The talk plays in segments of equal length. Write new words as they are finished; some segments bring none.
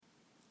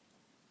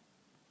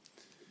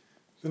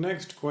The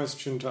next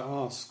question to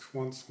ask,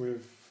 once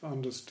we've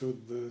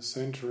understood the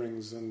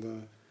centerings and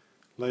the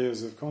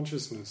layers of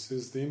consciousness,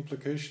 is the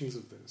implications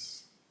of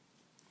this.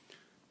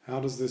 How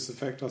does this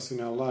affect us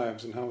in our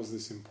lives, and how is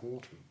this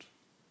important?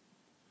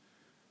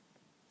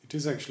 It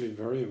is actually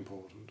very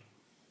important,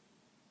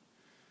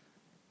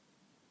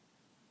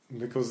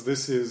 because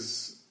this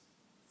is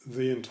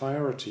the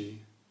entirety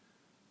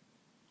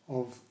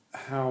of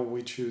how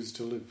we choose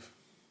to live.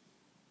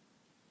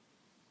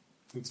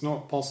 It's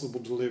not possible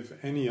to live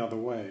any other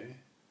way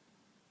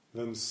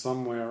than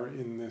somewhere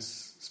in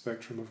this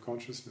spectrum of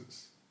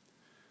consciousness.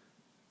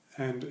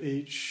 And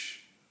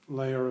each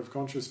layer of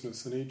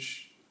consciousness and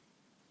each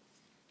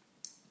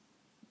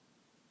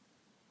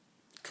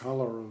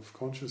colour of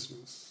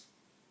consciousness,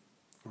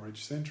 or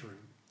each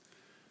centering,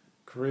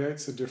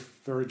 creates a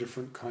very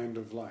different kind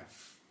of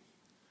life.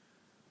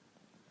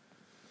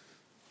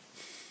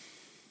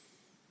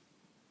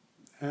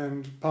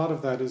 And part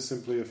of that is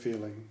simply a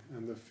feeling,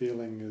 and the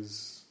feeling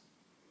is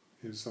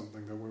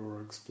something that we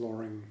were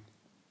exploring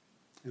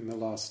in the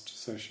last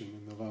session,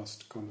 in the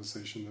last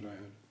conversation that I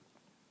had.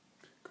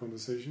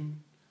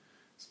 Conversation?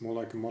 It's more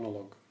like a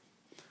monologue.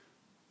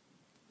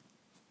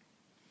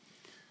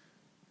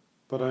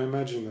 But I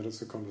imagine that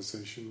it's a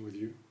conversation with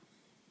you.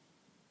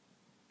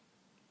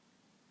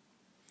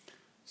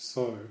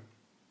 So,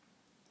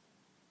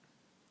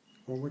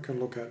 what we can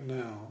look at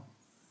now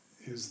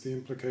is the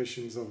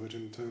implications of it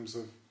in terms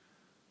of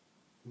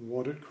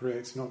what it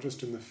creates, not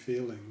just in the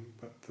feeling,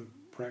 but the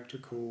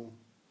practical,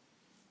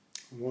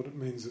 what it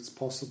means it's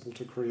possible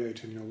to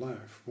create in your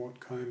life. What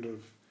kind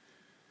of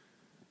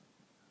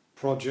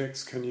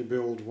projects can you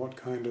build? What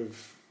kind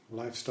of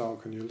lifestyle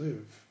can you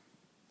live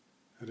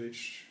at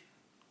each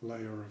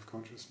layer of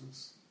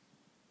consciousness?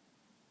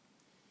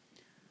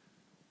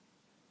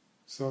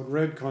 So at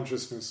red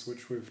consciousness,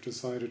 which we've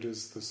decided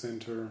is the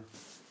center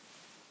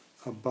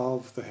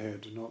above the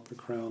head, not the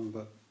crown,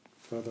 but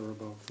further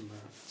above than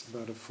that. It's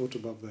about a foot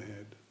above the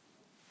head,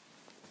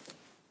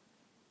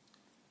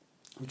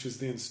 which is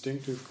the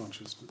instinctive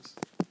consciousness.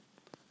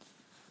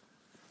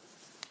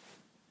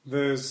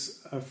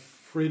 There's a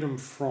freedom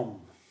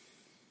from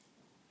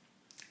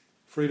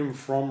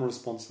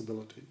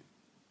responsibility,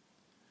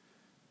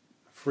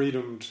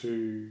 freedom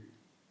to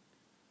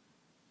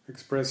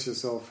express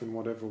yourself in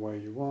whatever way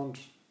you want.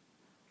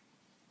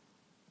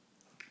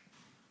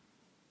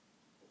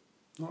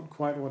 Not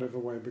quite whatever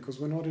way, because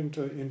we're not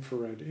into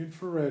infrared.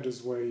 Infrared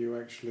is where you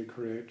actually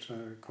create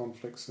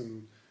conflicts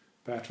and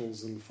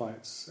battles and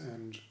fights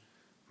and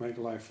make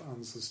life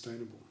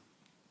unsustainable.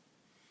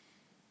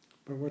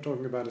 But we're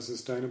talking about a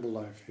sustainable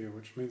life here,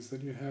 which means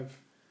that you have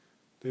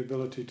the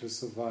ability to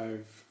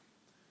survive.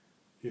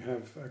 You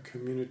have a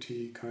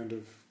community kind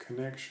of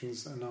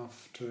connections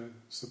enough to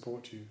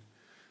support you.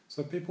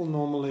 So people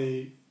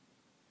normally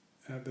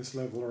at this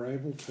level are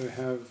able to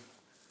have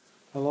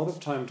a lot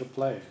of time to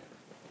play.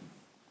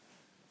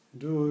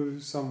 Do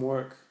some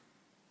work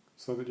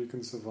so that you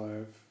can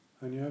survive,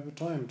 and you have a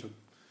time to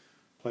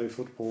play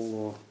football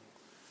or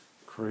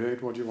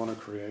create what you want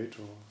to create,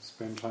 or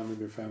spend time with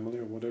your family,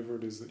 or whatever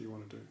it is that you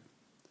want to do.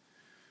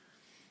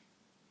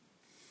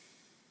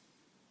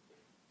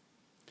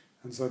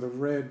 And so the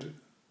red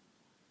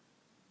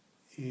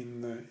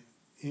in the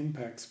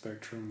impact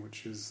spectrum,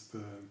 which is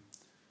the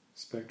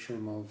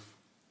spectrum of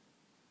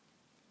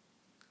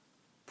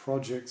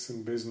projects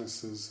and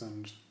businesses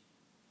and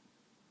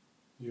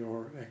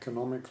your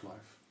economic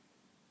life,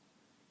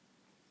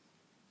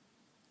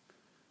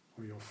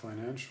 or your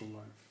financial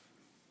life.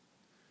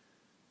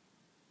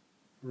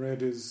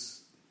 Red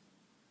is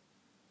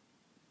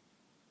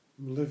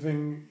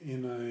living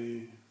in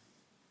a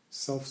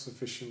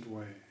self-sufficient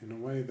way, in a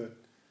way that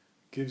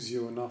gives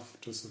you enough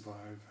to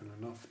survive and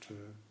enough to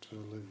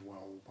live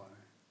well by.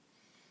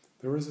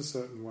 There is a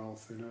certain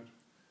wealth in it.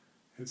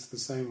 It's the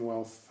same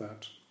wealth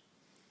that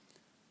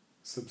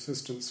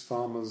subsistence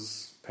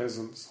farmers,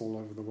 peasants all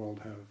over the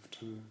world have,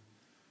 to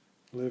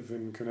live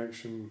in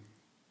connection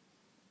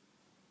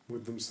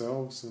with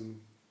themselves and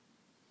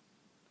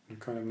in a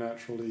kind of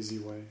natural, easy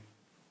way.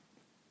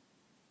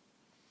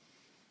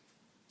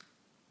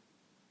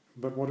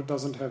 But what it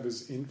doesn't have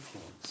is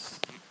influence.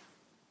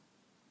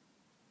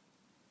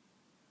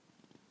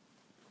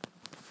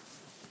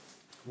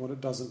 What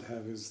it doesn't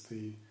have is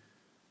the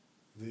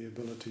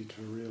ability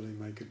to really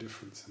make a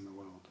difference in the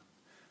world.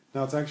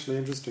 Now, it's actually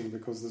interesting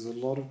because there's a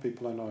lot of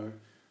people I know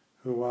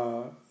who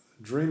are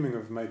dreaming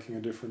of making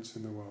a difference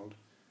in the world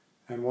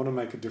and want to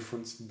make a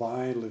difference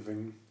by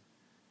living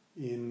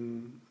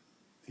in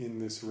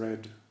this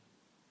red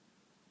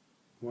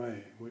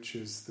way, which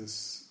is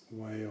this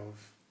way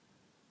of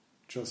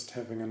just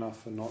having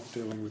enough and not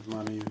dealing with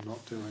money and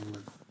not dealing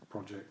with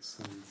projects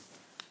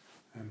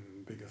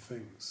and bigger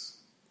things.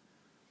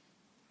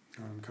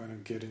 And kind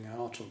of getting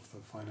out of the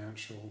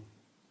financial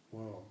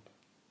world.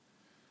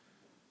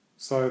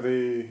 So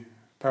the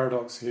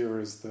paradox here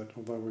is that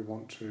although we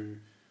want to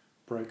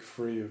break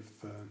free of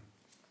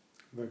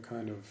the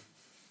kind of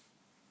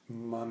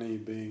money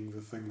being the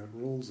thing that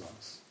rules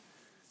us,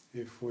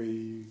 if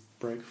we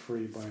break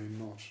free by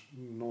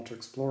not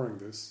exploring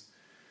this,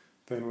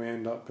 then we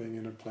end up being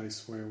in a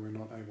place where we're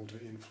not able to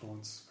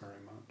influence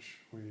very much.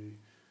 We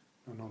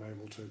are not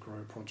able to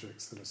grow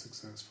projects that are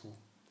successful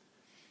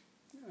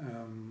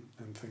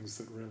and things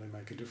that really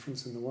make a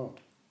difference in the world.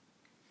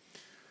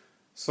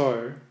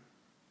 So,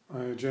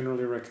 I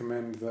generally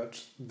recommend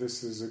that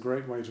this is a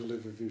great way to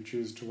live if you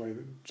choose to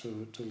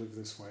live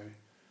this way,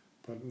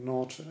 but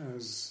not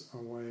as a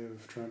way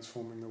of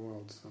transforming the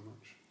world so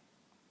much.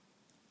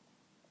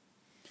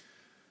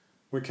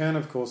 We can,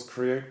 of course,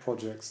 create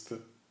projects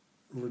that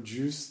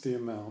reduce the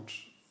amount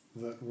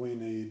that we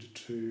need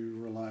to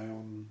rely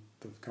on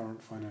the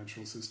current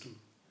financial system,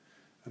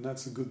 and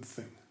that's a good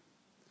thing.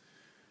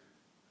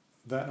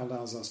 That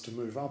allows us to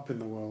move up in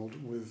the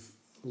world with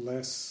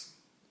less,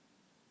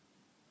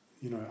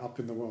 up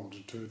in the world,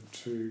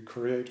 to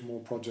create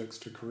more projects,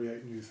 to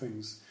create new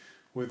things,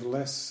 with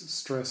less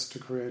stress to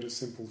create a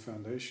simple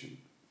foundation.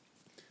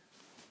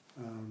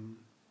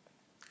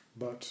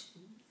 But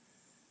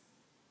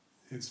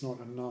it's not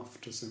enough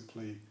to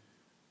simply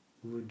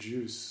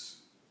reduce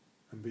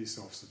and be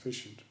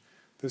self-sufficient.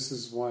 This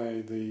is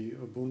why the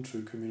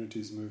Ubuntu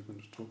Communities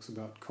movement talks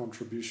about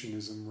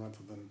contributionism rather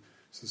than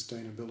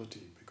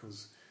sustainability,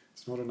 because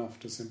it's not enough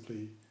to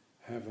simply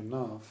have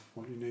enough.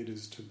 What you need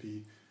is to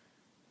be,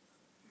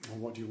 or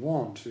what you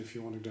want, if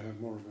you wanted to have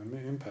more of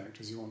an impact,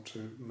 is you want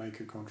to make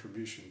a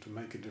contribution, to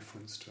make a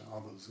difference to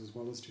others as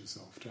well as to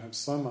yourself, to have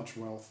so much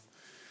wealth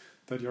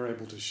that you're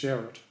able to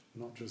share it,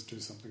 not just do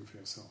something for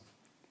yourself.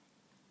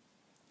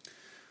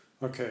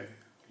 Okay,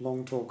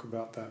 long talk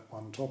about that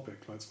one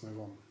topic, let's move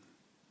on.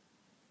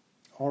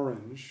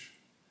 Orange,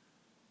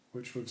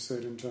 which we've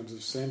said in terms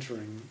of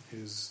centering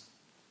is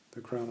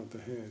the crown of the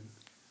head.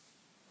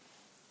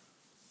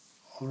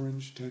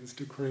 Orange tends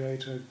to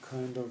create a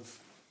kind of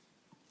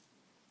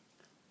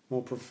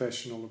more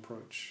professional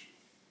approach.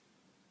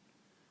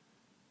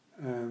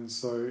 And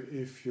so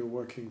if you're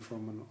working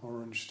from an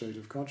orange state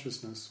of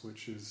consciousness,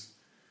 which is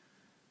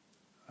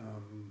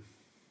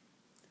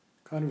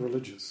kind of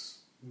religious,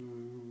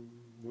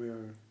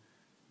 we're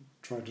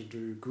trying to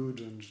do good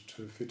and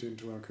to fit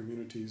into our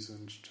communities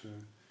and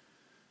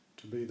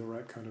to be the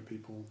right kind of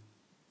people,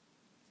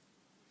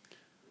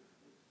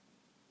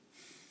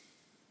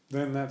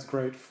 then that's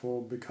great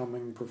for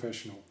becoming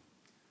professional.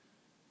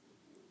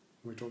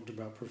 We talked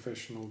about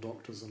professional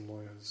doctors and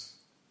lawyers.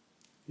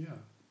 Yeah,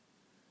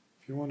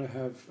 if you want to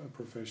have a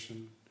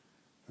profession,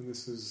 then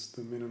this is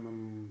the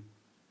minimum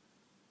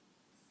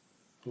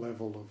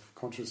level of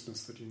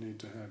consciousness that you need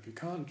to have. You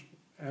can't,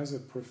 as a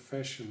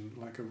profession,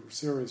 like a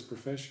serious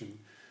profession,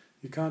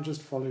 you can't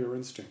just follow your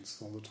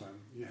instincts all the time.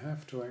 You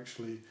have to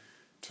actually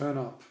turn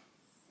up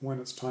when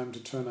it's time to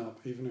turn up,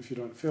 even if you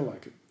don't feel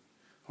like it.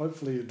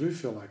 Hopefully you do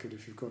feel like it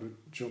if you've got a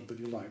job that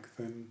you like,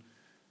 then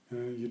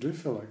you do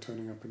feel like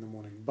turning up in the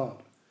morning. But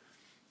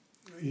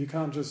you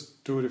can't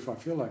just do it if I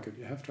feel like it.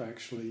 You have to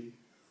actually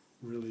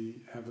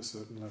really have a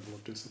certain level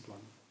of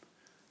discipline.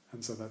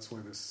 And so that's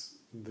where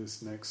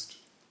this next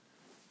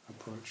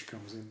approach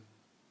comes in.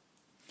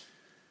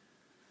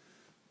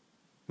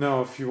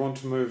 Now, if you want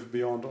to move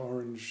beyond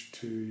orange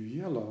to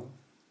yellow,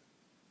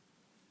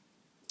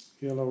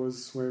 yellow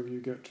is where you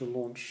get to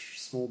launch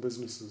small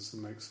businesses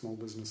and make small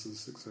businesses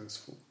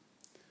successful.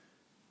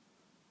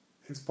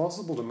 It's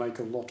possible to make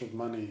a lot of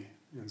money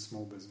in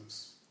small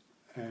business.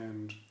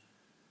 And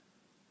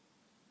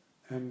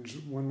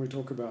when we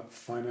talk about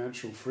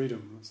financial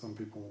freedom, some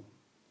people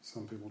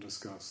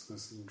discuss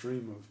this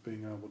dream of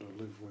being able to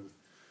live with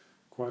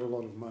quite a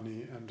lot of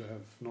money and to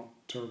have not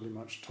terribly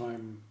much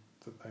time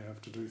that they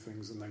have to do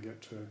things, and they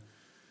get to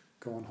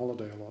go on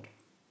holiday a lot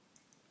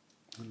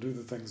and do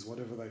the things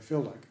whatever they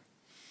feel like.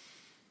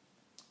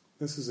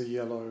 This is a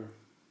yellow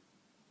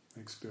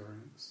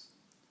experience.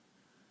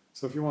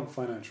 So if you want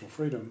financial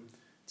freedom,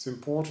 it's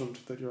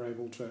important that you're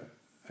able to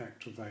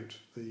activate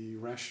the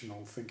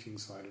rational thinking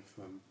side of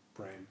the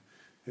brain.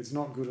 It's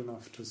not good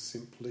enough to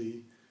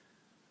simply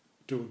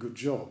do a good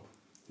job.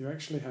 You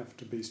actually have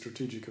to be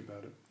strategic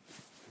about it. You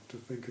have to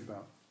think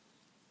about,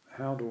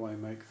 how do I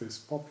make this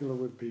popular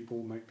with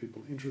people, make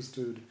people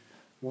interested,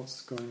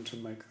 what's going to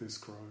make this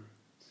grow?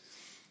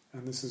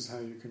 And this is how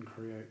you can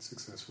create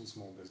successful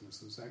small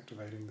businesses,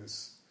 activating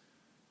this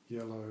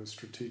yellow,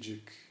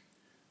 strategic,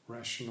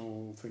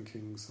 rational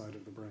thinking side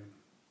of the brain.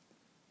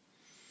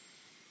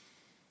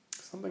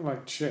 Something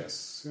like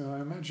chess.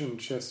 I imagine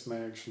chess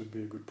may actually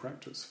be a good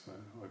practice for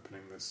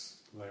opening this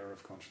layer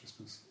of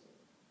consciousness.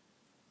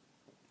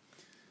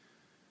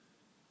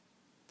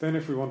 Then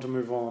if we want to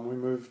move on, we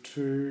move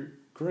to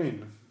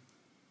green.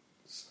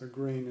 So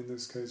green, in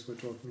this case, we're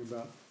talking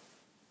about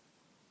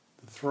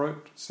the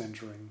throat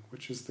centering,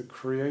 which is the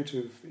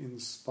creative,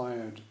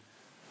 inspired,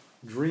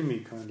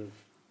 dreamy kind of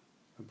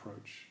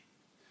approach.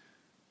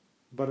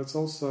 But it's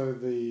also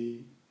the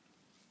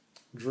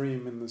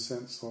dream in the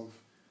sense of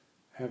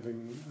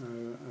having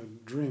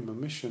a dream, a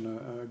mission,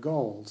 a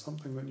goal,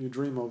 something that you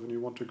dream of and you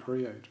want to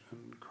create,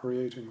 and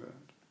creating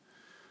that.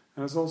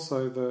 And it's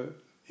also the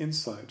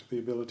insight, the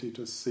ability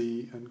to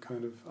see and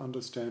kind of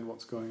understand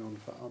what's going on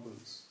for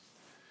others.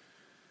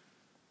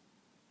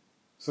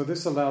 So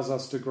this allows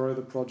us to grow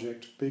the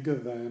project bigger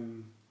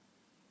than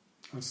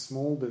a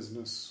small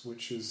business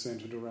which is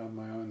centered around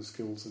my own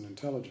skills and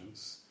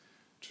intelligence,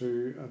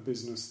 to a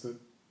business that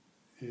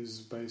is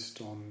based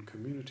on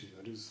community,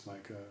 that is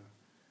like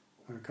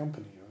a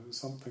company, or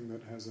something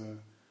that has a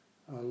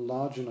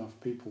large enough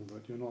people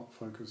that you're not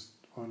focused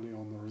only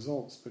on the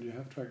results, but you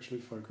have to actually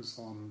focus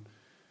on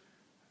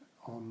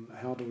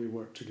how do we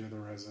work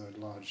together as a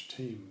large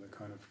team, the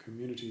kind of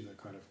community, the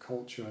kind of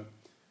culture,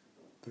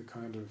 the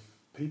kind of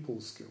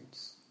people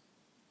skills.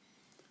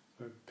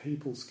 So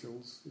people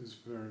skills is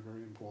very,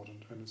 very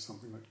important, and it's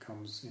something that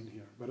comes in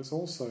here. But it's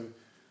also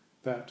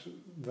that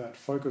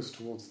focus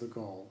towards the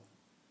goal,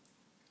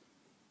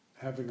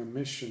 having a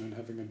mission and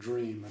having a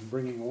dream and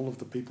bringing all of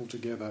the people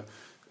together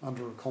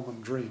under a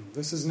common dream.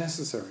 This is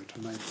necessary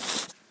to make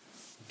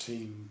a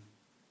team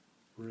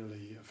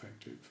really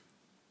effective.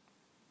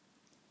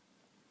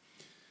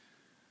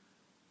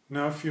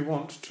 Now, if you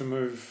want to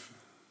move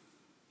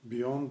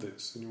beyond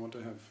this and you want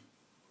to have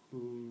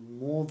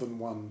more than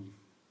one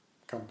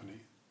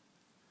company,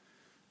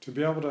 to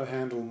be able to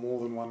handle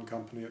more than one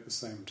company at the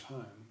same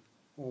time,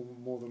 or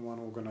more than one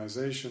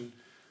organization,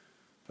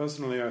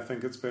 personally I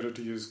think it's better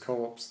to use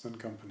co-ops than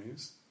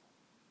companies.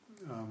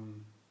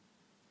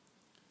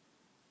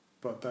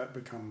 But that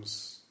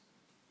becomes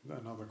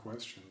another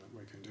question that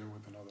we can deal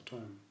with another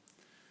time.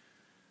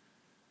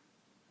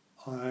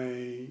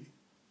 I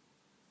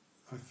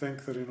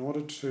think that in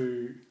order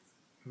to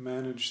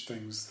manage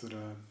things that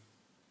are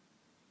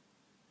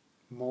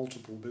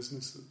multiple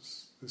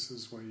businesses, this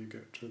is where you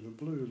get to the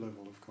blue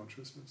level of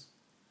consciousness.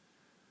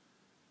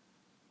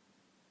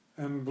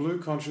 And blue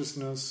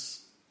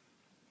consciousness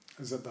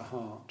is at the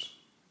heart.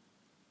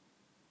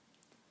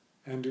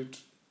 And it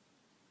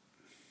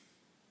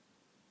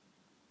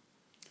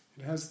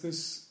has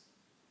this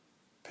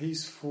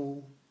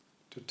peaceful,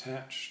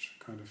 detached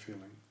kind of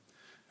feeling.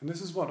 And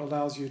this is what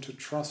allows you to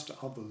trust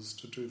others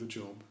to do the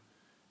job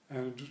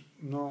and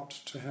not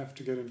to have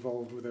to get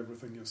involved with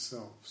everything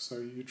yourself. So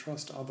you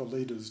trust other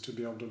leaders to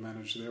be able to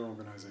manage their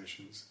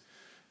organizations.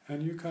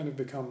 And you kind of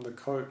become the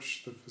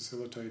coach, the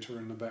facilitator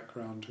in the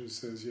background who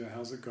says, yeah,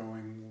 how's it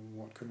going?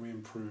 What can we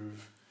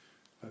improve?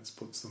 Let's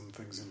put some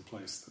things in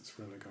place that's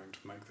really going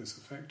to make this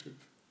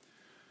effective.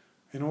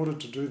 In order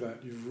to do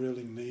that, you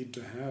really need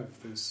to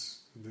have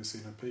this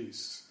inner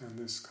peace and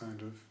this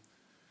kind of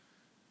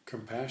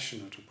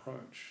compassionate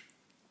approach.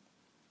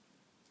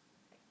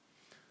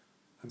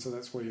 And so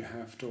that's where you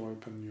have to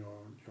open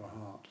your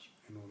heart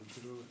in order to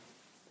do it.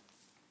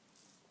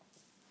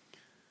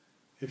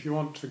 If you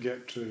want to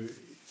get to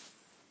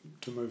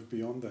move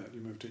beyond that,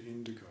 you move to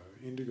indigo.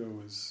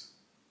 Indigo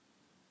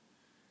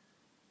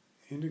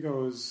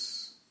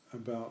is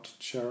about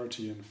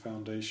charity and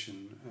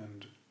foundation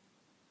and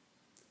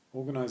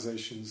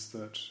organizations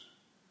that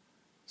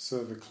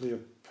serve a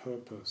clear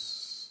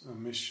purpose, a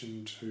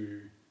mission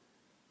to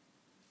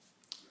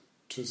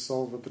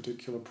solve a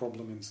particular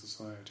problem in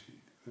society.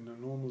 And they're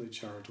normally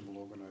charitable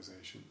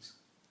organizations.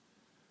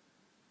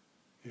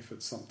 If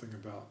it's something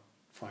about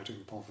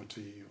fighting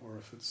poverty, or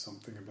if it's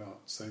something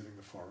about saving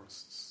the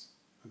forests,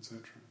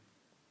 etc.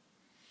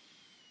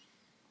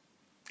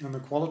 And the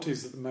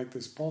qualities that make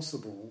this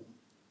possible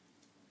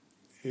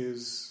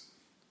is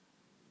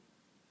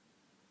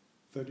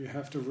that you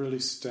have to really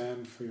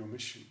stand for your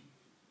mission.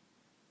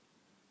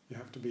 You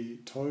have to be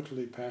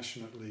totally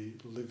passionately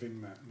living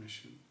that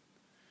mission.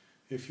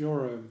 If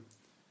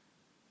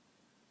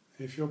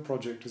your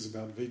project is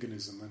about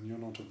veganism and you're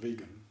not a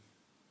vegan,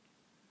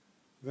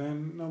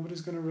 then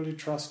nobody's going to really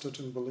trust it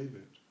and believe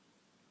it.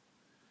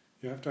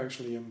 You have to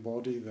actually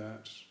embody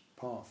that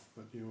path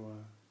that you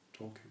are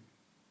talking.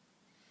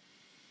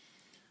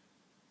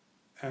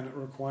 And it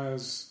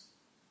requires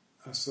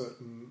a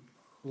certain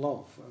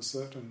love, a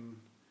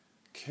certain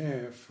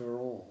care for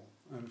all,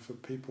 and for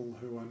people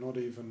who are not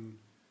even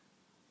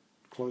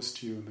close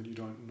to you and that you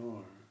don't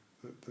know,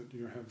 that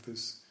you have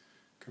this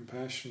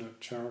compassionate,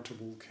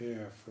 charitable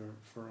care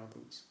for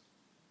others.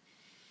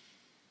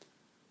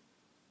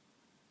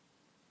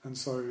 And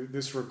so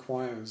this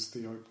requires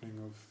the opening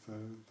of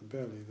the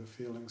belly, the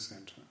feeling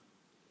center.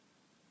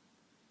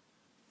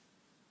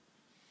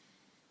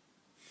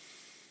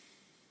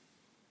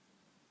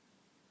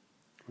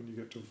 When you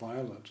get to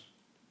violet,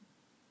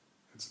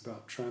 it's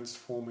about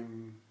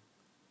transforming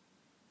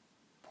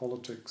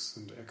politics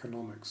and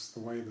economics, the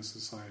way the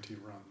society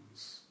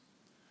runs.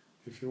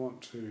 If you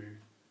want to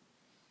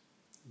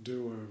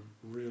do a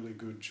really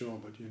good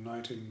job at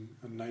uniting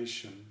a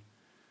nation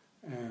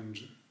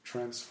and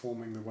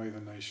transforming the way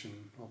the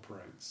nation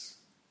operates,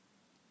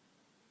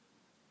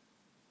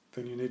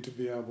 then you need to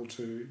be able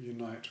to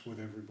unite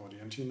with everybody.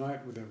 And to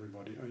unite with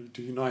everybody,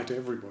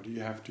 you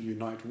have to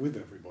unite with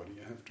everybody.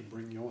 You have to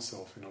bring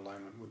yourself in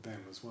alignment with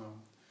them as well.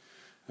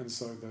 And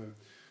so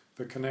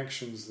the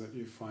connections that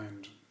you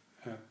find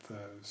at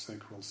the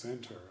sacral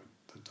center,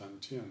 at the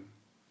Dantian,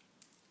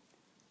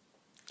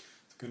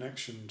 the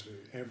connection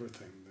to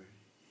everything, the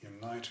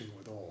uniting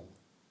with all,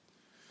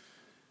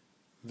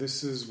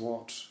 this is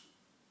what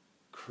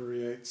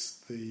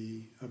creates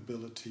the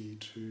ability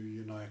to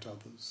unite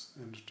others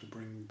and to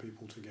bring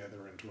people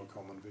together into a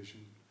common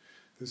vision.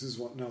 This is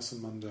what Nelson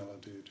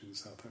Mandela did in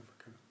South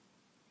Africa.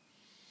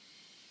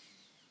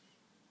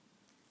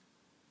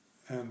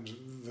 And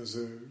there's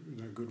a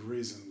good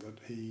reason that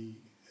he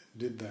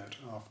did that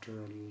after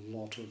a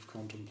lot of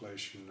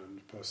contemplation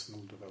and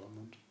personal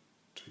development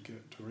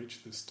to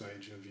reach this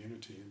stage of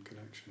unity and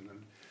connection,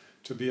 and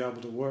to be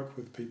able to work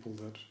with people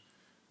that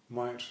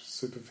might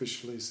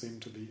superficially seem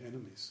to be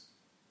enemies,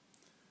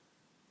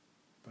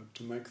 but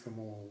to make them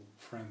all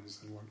friends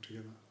and work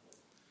together.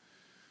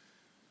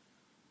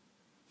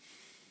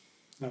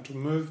 Now, to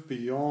move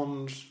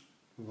beyond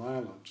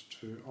violet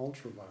to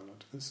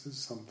ultraviolet, this is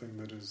something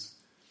that is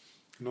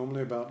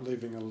normally about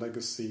leaving a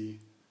legacy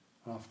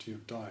after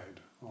you've died,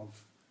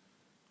 of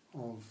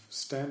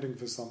standing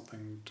for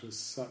something to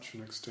such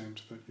an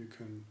extent that you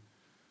can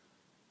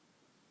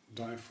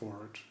die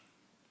for it,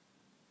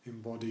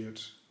 embody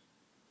it,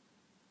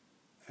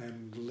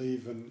 and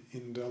leave an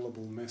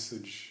indelible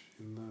message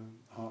in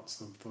the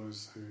hearts of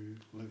those who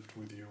lived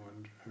with you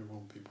and who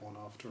will be born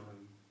after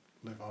and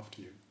live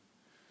after you.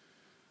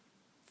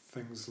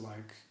 Things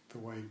like the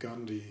way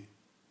Gandhi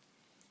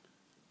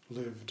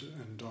lived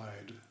and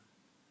died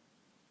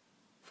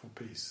for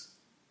peace.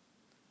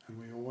 And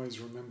we always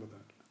remember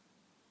that.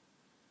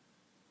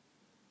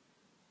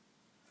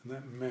 And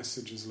that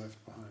message is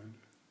left behind.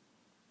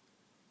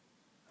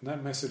 And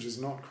that message is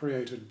not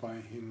created by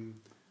him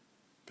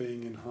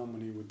being in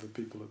harmony with the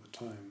people at the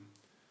time.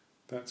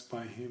 That's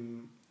by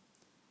him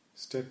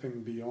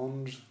stepping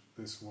beyond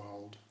this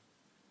world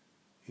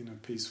in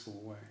a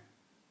peaceful way.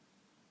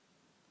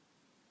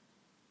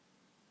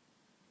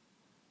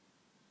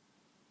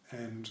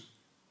 And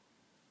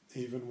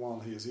even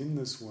while he is in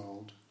this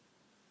world,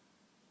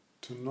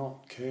 to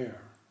not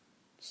care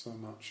so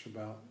much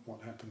about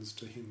what happens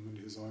to him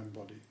and his own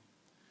body.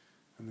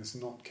 And this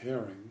not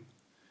caring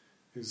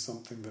is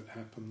something that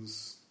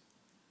happens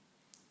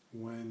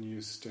when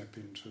you step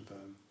into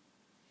the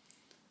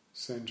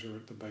center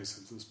at the base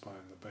of the spine,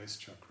 the base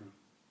chakra,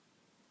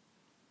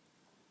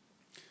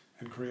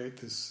 and create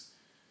this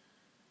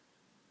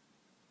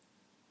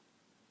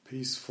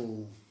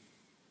peaceful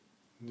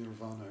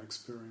nirvana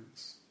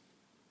experience.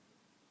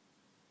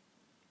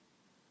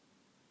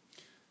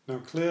 Now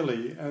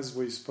clearly, as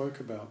we spoke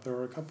about, there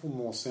are a couple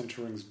more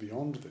centerings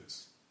beyond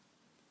this.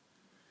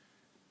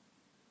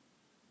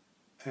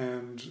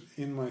 And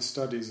in my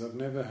studies, I've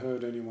never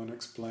heard anyone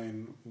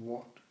explain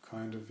what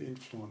kind of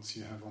influence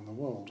you have on the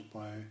world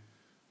by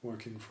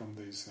working from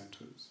these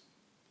centers.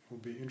 It will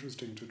be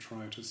interesting to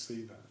try to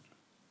see that.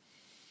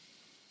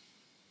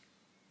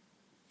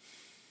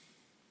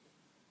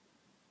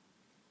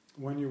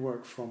 When you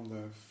work from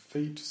the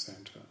feet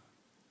center,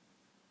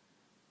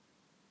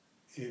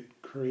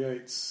 it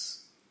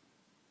creates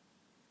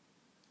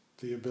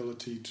the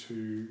ability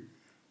to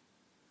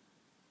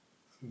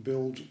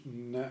build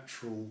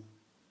natural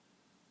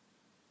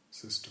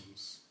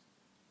systems,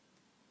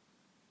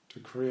 to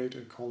create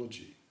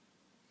ecology.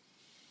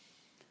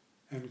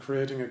 And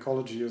creating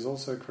ecology is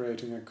also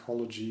creating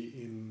ecology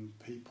in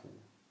people.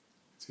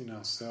 It's in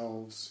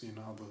ourselves, in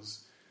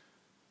others.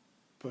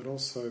 But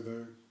also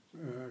the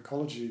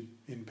ecology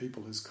in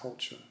people is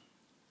culture.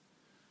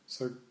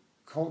 So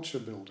culture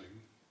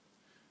building,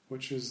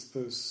 which is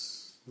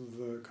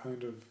the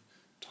kind of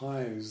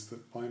ties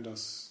that bind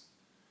us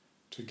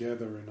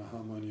together in a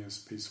harmonious,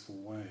 peaceful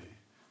way,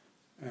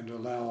 and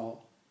allow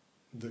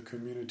the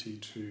community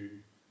to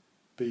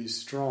be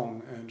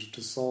strong and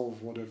to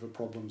solve whatever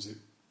problems it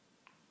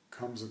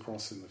comes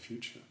across in the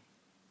future.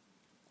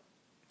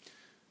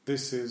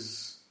 This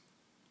is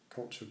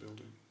culture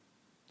building.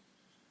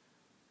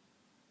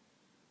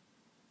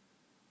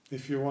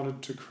 If you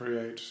wanted to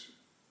create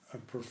a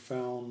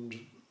profound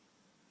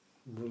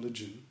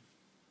religion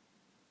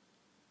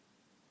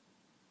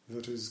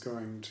that is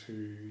going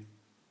to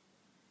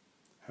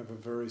have a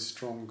very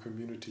strong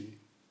community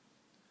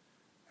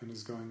and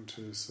is going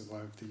to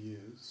survive the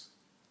years,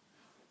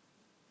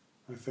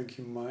 I think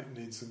you might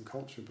need some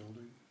culture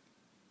building.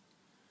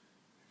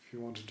 If you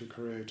wanted to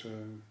create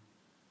an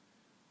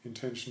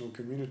intentional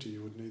community,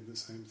 you would need the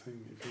same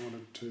thing. If you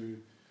wanted to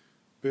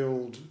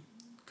build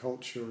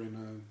culture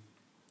in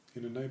a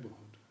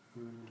neighbourhood,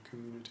 in a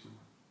community,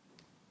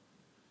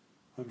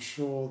 I'm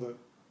sure that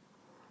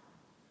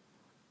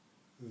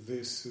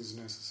this is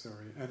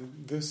necessary.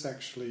 And this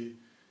actually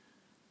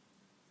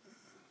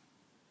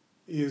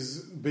is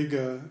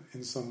bigger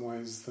in some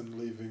ways than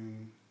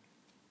leaving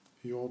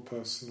your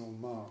personal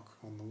mark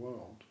on the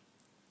world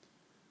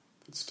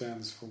that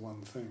stands for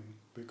one thing,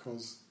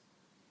 because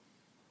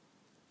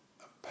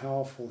a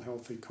powerful,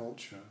 healthy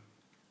culture,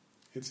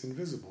 it's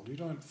invisible. You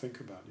don't think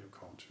about your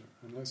culture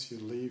unless you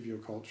leave your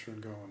culture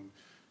and go and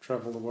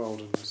travel the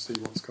world and see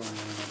what's going on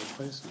in other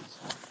places.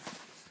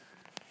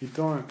 You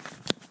don't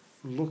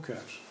look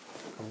at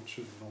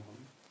culture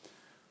normally,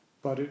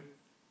 but it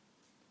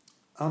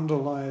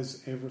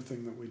underlies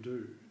everything that we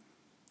do.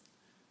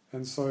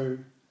 And so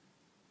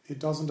it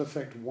doesn't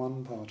affect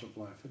one part of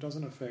life. It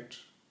doesn't affect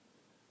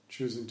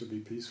choosing to be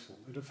peaceful.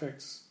 It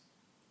affects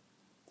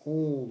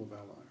all of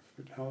our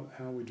life,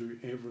 how we do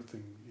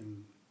everything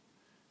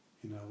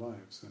in our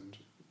lives, and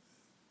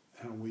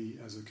how we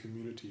as a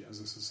community, as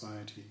a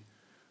society,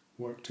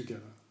 work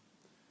together.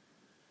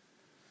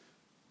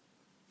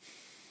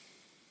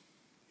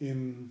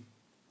 In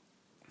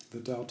the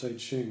Tao Te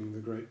Ching, the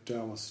great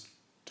Taoist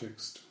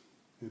text,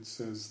 it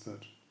says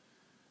that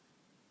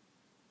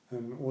a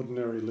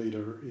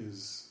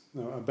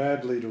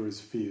bad leader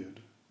is feared,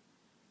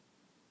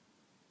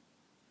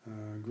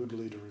 a good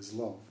leader is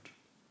loved,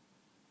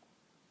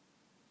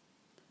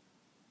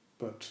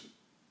 but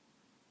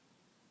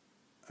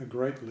a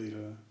great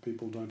leader,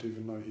 people don't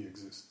even know he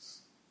exists.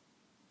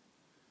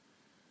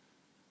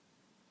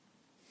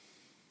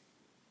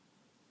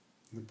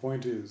 And the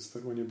point is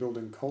that when you're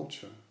building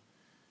culture,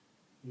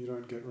 you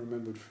don't get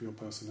remembered for your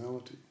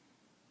personality.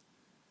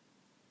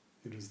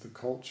 It is the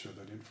culture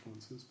that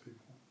influences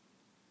people.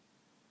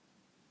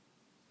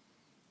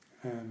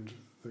 And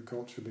the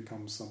culture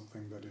becomes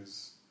something that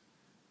is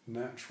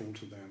natural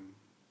to them.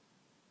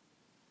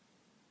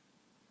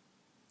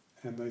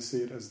 And they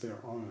see it as their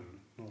own,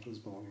 not as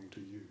belonging to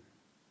you.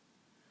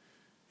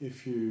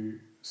 If you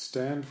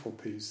stand for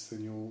peace,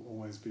 then you'll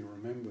always be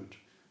remembered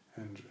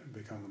and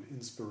become an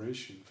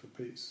inspiration for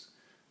peace.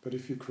 But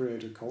if you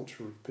create a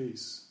culture of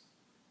peace,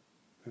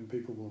 then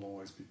people will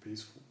always be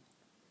peaceful.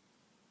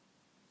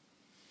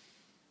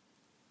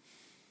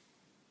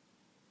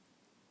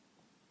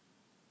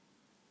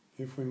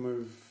 If we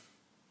move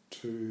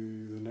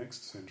to the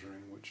next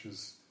centering, which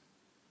is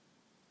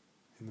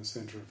in the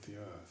center of the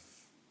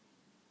earth,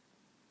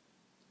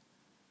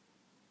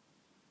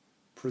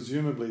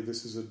 presumably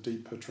this is a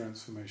deeper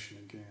transformation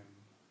again.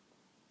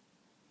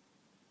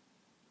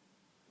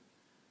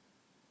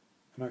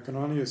 And I can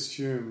only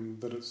assume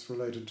that it's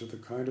related to the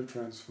kind of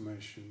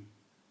transformation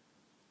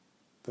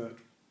that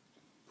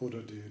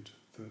Buddha did,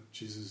 that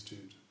Jesus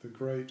did, the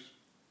great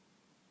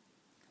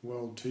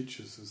world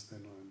teachers, as they're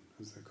known,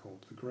 as they're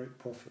called, the great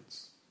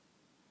prophets.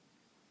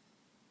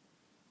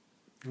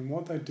 And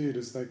what they did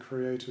is they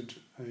created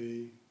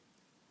a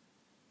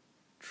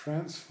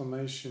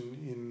transformation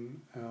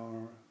in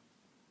our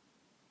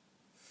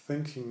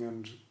thinking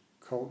and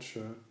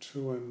culture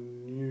to a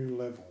new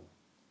level.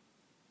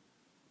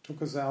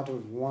 Took us out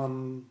of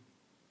one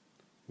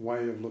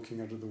way of looking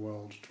at the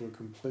world to a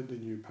completely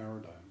new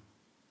paradigm.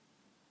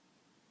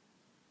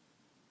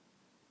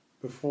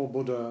 Before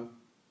Buddha,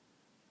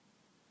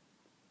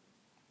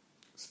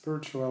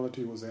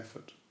 spirituality was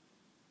effort.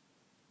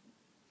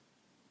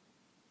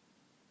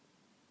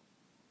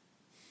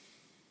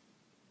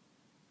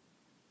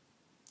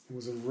 It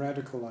was a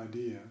radical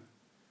idea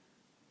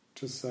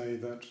to say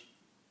that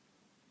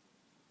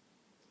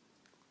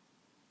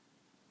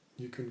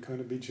you can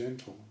kind of be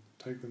gentle,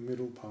 take the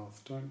middle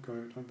path, don't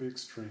be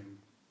extreme.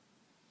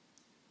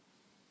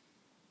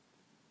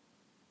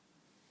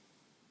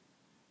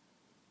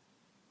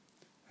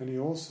 And he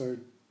also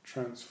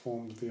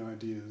transformed the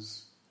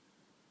ideas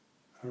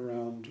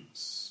around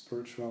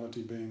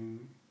spirituality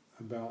being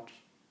about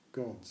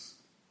gods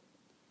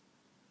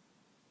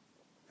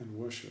and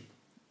worship.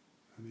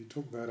 And he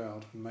took that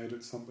out and made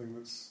it something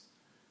that's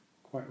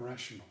quite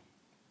rational.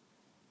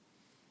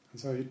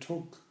 And so he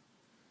took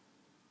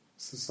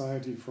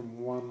society from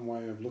one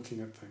way of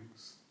looking at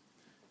things.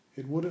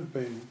 It would have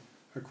been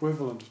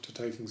equivalent to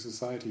taking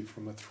society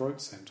from a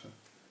throat centre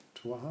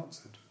to a heart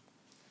centre.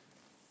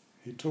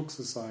 He took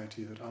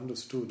society that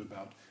understood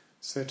about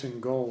setting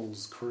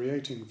goals,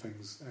 creating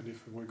things, and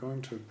if we're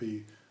going to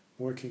be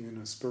working in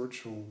a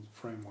spiritual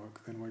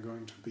framework, then we're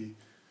going to be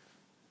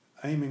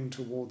aiming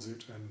towards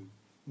it and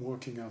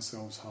working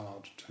ourselves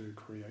hard to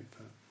create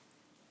that.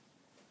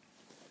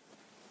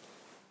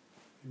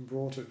 He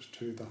brought it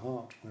to the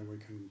heart where we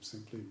can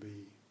simply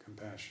be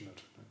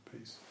compassionate and at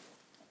peace.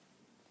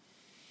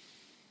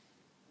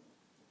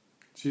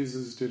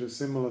 Jesus did a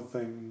similar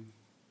thing.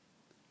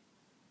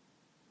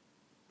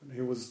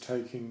 He was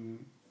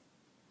taking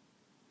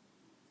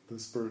the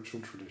spiritual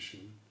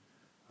tradition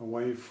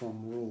away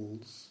from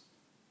rules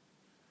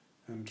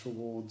and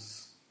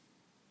towards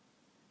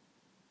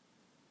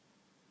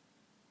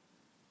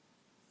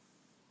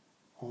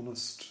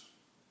honest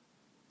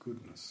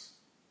goodness.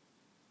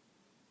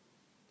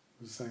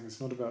 He was saying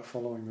it's not about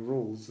following the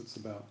rules, it's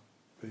about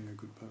being a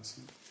good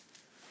person.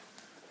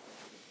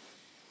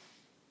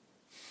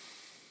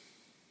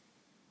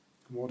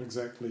 What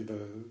exactly the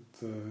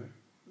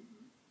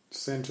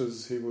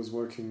centres he was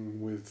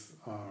working with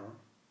are,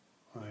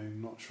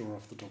 I'm not sure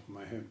off the top of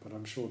my head, but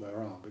I'm sure there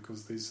are,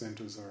 because these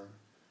centres are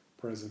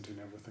present in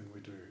everything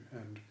we do.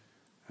 And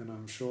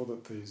I'm sure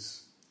that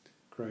these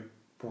great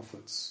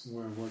prophets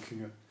were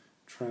working at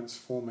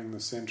transforming the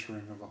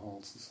centering of a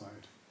whole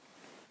society.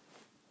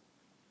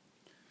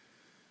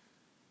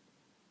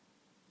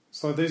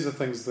 So these are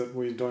things that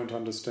we don't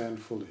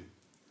understand fully,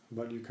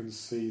 but you can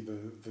see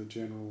the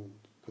general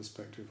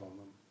perspective on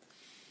them.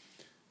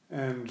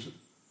 And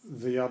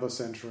the other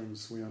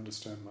centerings we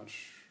understand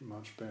much,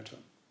 much better.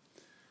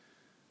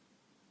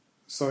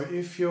 So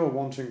if you're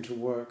wanting to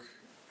work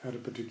at a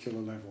particular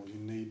level, you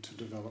need to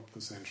develop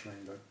the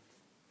centering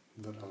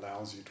that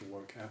allows you to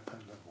work at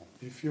that level.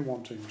 If you're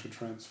wanting to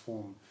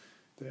transform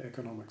the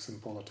economics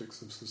and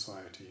politics of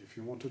society, if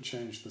you want to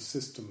change the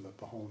system that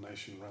the whole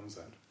nation runs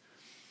at,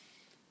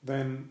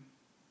 then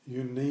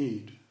you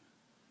need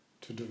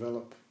to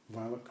develop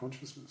violet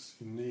consciousness.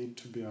 You need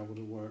to be able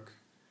to work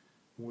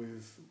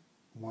with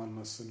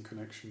oneness and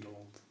connection to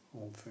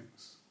all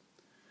things.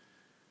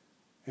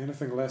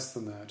 Anything less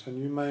than that,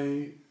 and you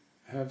may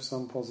have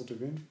some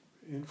positive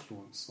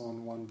influence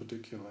on one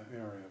particular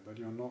area, but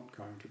you're not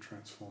going to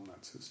transform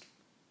that system.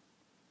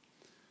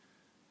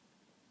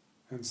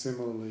 And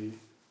similarly,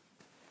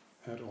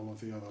 at all of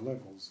the other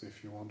levels,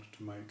 if you wanted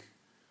to make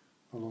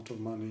a lot of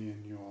money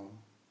in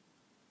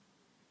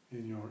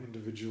your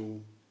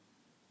individual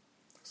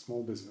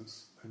small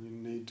business, then you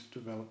need to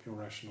develop your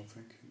rational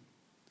thinking.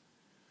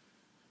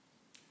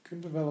 You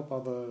can develop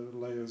other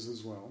layers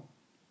as well,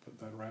 but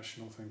that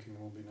rational thinking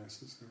will be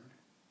necessary,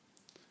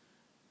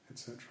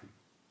 etc.